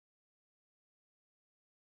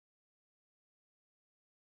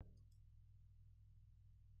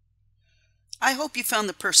I hope you found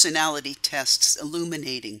the personality tests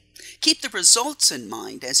illuminating. Keep the results in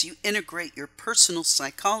mind as you integrate your personal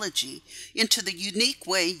psychology into the unique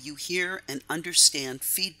way you hear and understand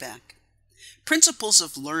feedback. Principles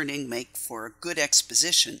of learning make for a good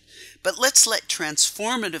exposition, but let's let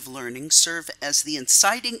transformative learning serve as the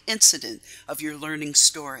inciting incident of your learning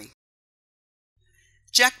story.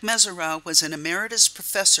 Jack Mesereau was an emeritus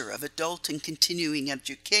professor of adult and continuing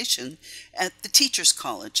education at the Teachers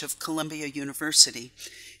College of Columbia University.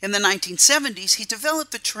 In the 1970s, he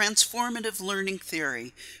developed the transformative learning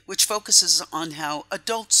theory, which focuses on how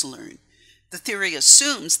adults learn. The theory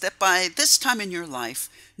assumes that by this time in your life,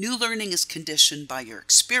 new learning is conditioned by your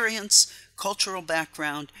experience, cultural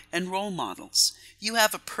background, and role models. You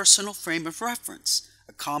have a personal frame of reference,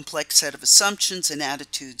 a complex set of assumptions and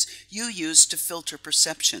attitudes you use to filter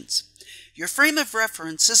perceptions. Your frame of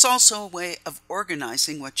reference is also a way of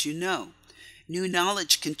organizing what you know. New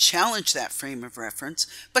knowledge can challenge that frame of reference,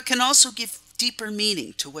 but can also give deeper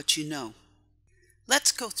meaning to what you know.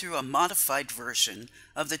 Let's go through a modified version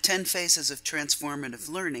of the 10 phases of transformative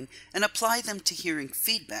learning and apply them to hearing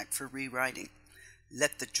feedback for rewriting.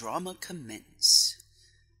 Let the drama commence.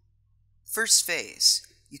 First phase.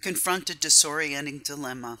 You confront a disorienting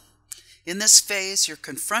dilemma. In this phase, you're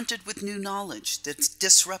confronted with new knowledge that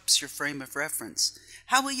disrupts your frame of reference.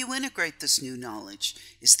 How will you integrate this new knowledge?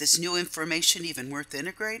 Is this new information even worth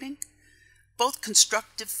integrating? Both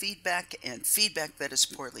constructive feedback and feedback that is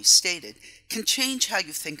poorly stated can change how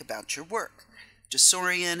you think about your work.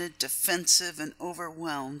 Disoriented, defensive, and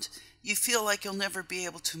overwhelmed, you feel like you'll never be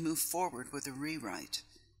able to move forward with a rewrite.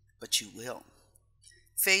 But you will.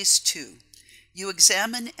 Phase 2. You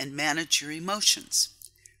examine and manage your emotions.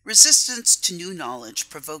 Resistance to new knowledge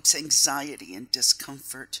provokes anxiety and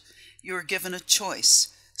discomfort. You are given a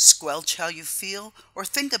choice: squelch how you feel or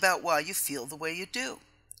think about why you feel the way you do.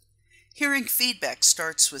 Hearing feedback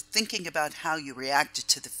starts with thinking about how you reacted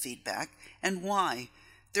to the feedback and why.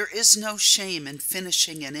 There is no shame in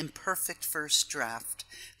finishing an imperfect first draft.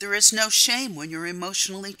 There is no shame when you're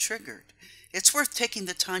emotionally triggered. It's worth taking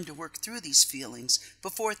the time to work through these feelings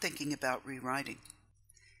before thinking about rewriting.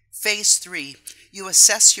 Phase 3. You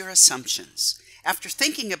assess your assumptions. After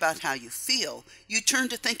thinking about how you feel, you turn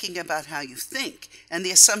to thinking about how you think and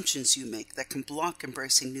the assumptions you make that can block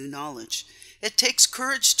embracing new knowledge. It takes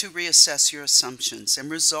courage to reassess your assumptions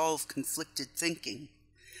and resolve conflicted thinking.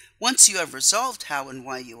 Once you have resolved how and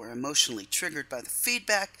why you are emotionally triggered by the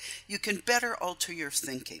feedback, you can better alter your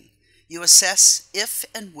thinking. You assess if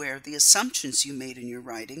and where the assumptions you made in your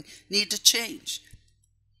writing need to change.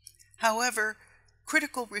 However,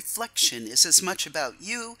 critical reflection is as much about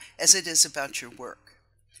you as it is about your work.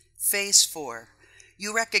 Phase 4.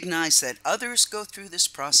 You recognize that others go through this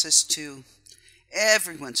process too.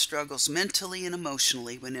 Everyone struggles mentally and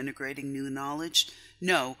emotionally when integrating new knowledge.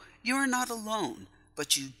 No, you are not alone,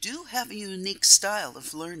 but you do have a unique style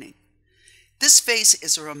of learning. This phase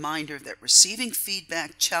is a reminder that receiving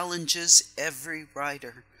feedback challenges every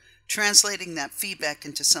writer. Translating that feedback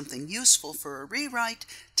into something useful for a rewrite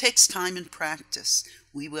takes time and practice.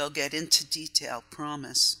 We will get into detail,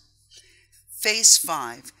 promise. Phase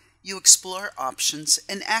 5. You explore options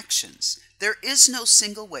and actions. There is no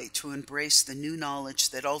single way to embrace the new knowledge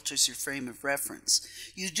that alters your frame of reference.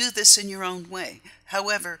 You do this in your own way.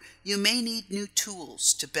 However, you may need new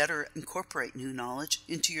tools to better incorporate new knowledge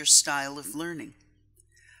into your style of learning.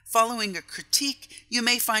 Following a critique, you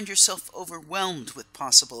may find yourself overwhelmed with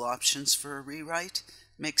possible options for a rewrite.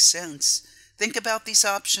 Makes sense. Think about these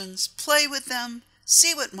options, play with them,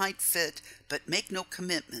 see what might fit, but make no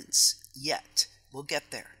commitments yet. We'll get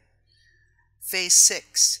there. Phase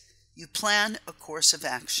 6. You plan a course of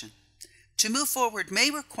action. To move forward may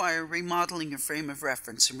require remodeling your frame of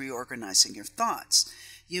reference and reorganizing your thoughts.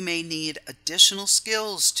 You may need additional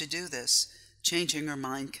skills to do this. Changing your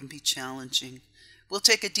mind can be challenging. We'll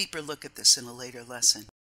take a deeper look at this in a later lesson.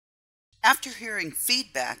 After hearing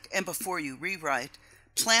feedback and before you rewrite,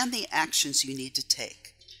 plan the actions you need to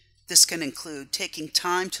take. This can include taking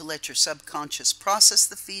time to let your subconscious process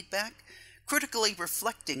the feedback, critically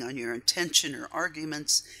reflecting on your intention or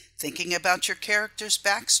arguments, thinking about your characters'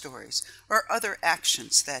 backstories, or other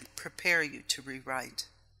actions that prepare you to rewrite.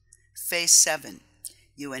 Phase 7.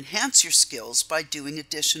 You enhance your skills by doing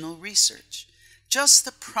additional research. Just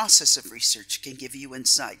the process of research can give you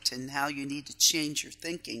insight in how you need to change your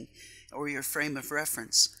thinking or your frame of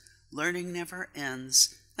reference. Learning never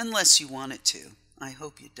ends unless you want it to. I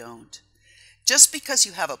hope you don't. Just because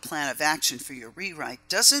you have a plan of action for your rewrite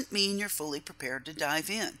doesn't mean you're fully prepared to dive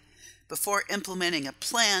in. Before implementing a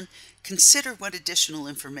plan, consider what additional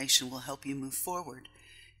information will help you move forward.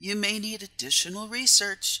 You may need additional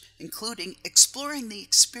research, including exploring the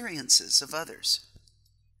experiences of others.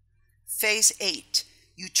 Phase 8.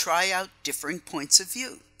 You try out differing points of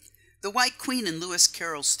view. The White Queen in Lewis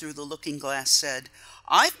Carroll's Through the Looking Glass said,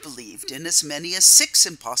 "I've believed in as many as 6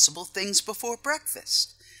 impossible things before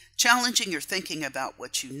breakfast." Challenging your thinking about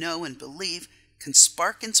what you know and believe can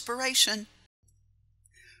spark inspiration.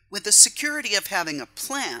 With the security of having a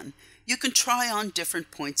plan, you can try on different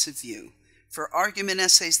points of view. For argument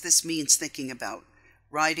essays, this means thinking about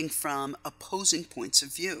writing from opposing points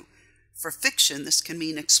of view. For fiction, this can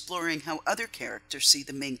mean exploring how other characters see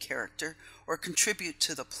the main character or contribute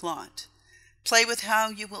to the plot. Play with how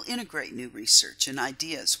you will integrate new research and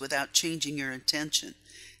ideas without changing your intention.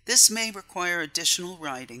 This may require additional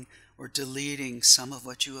writing or deleting some of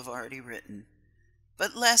what you have already written.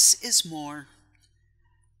 But less is more.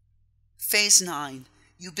 Phase 9.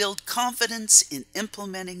 You build confidence in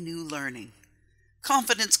implementing new learning.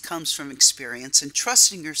 Confidence comes from experience and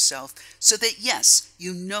trusting yourself so that, yes,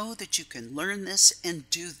 you know that you can learn this and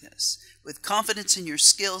do this. With confidence in your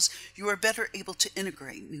skills, you are better able to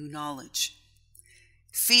integrate new knowledge.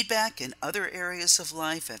 Feedback in other areas of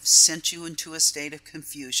life have sent you into a state of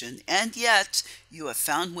confusion, and yet you have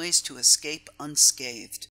found ways to escape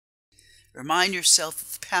unscathed. Remind yourself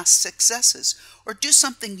of past successes or do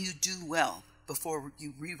something you do well before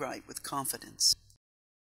you rewrite with confidence.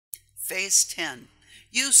 Phase 10.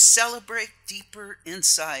 You celebrate deeper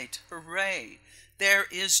insight. Hooray! There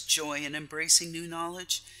is joy in embracing new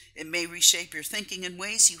knowledge. It may reshape your thinking in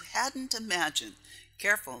ways you hadn't imagined.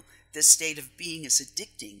 Careful, this state of being is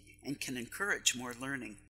addicting and can encourage more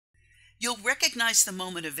learning. You'll recognize the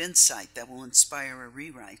moment of insight that will inspire a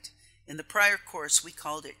rewrite. In the prior course, we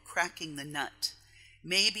called it cracking the nut.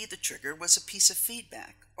 Maybe the trigger was a piece of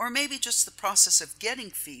feedback, or maybe just the process of getting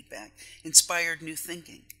feedback inspired new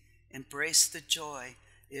thinking. Embrace the joy.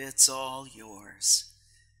 It's all yours.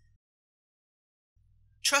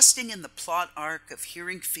 Trusting in the plot arc of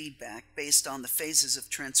hearing feedback based on the phases of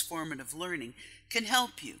transformative learning can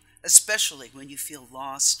help you, especially when you feel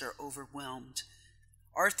lost or overwhelmed.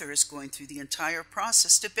 Arthur is going through the entire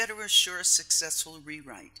process to better assure a successful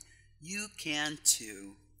rewrite. You can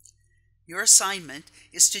too. Your assignment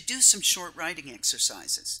is to do some short writing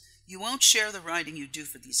exercises. You won't share the writing you do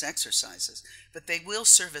for these exercises, but they will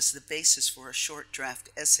serve as the basis for a short draft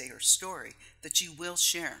essay or story that you will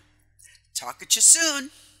share. Talk at you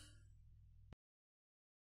soon!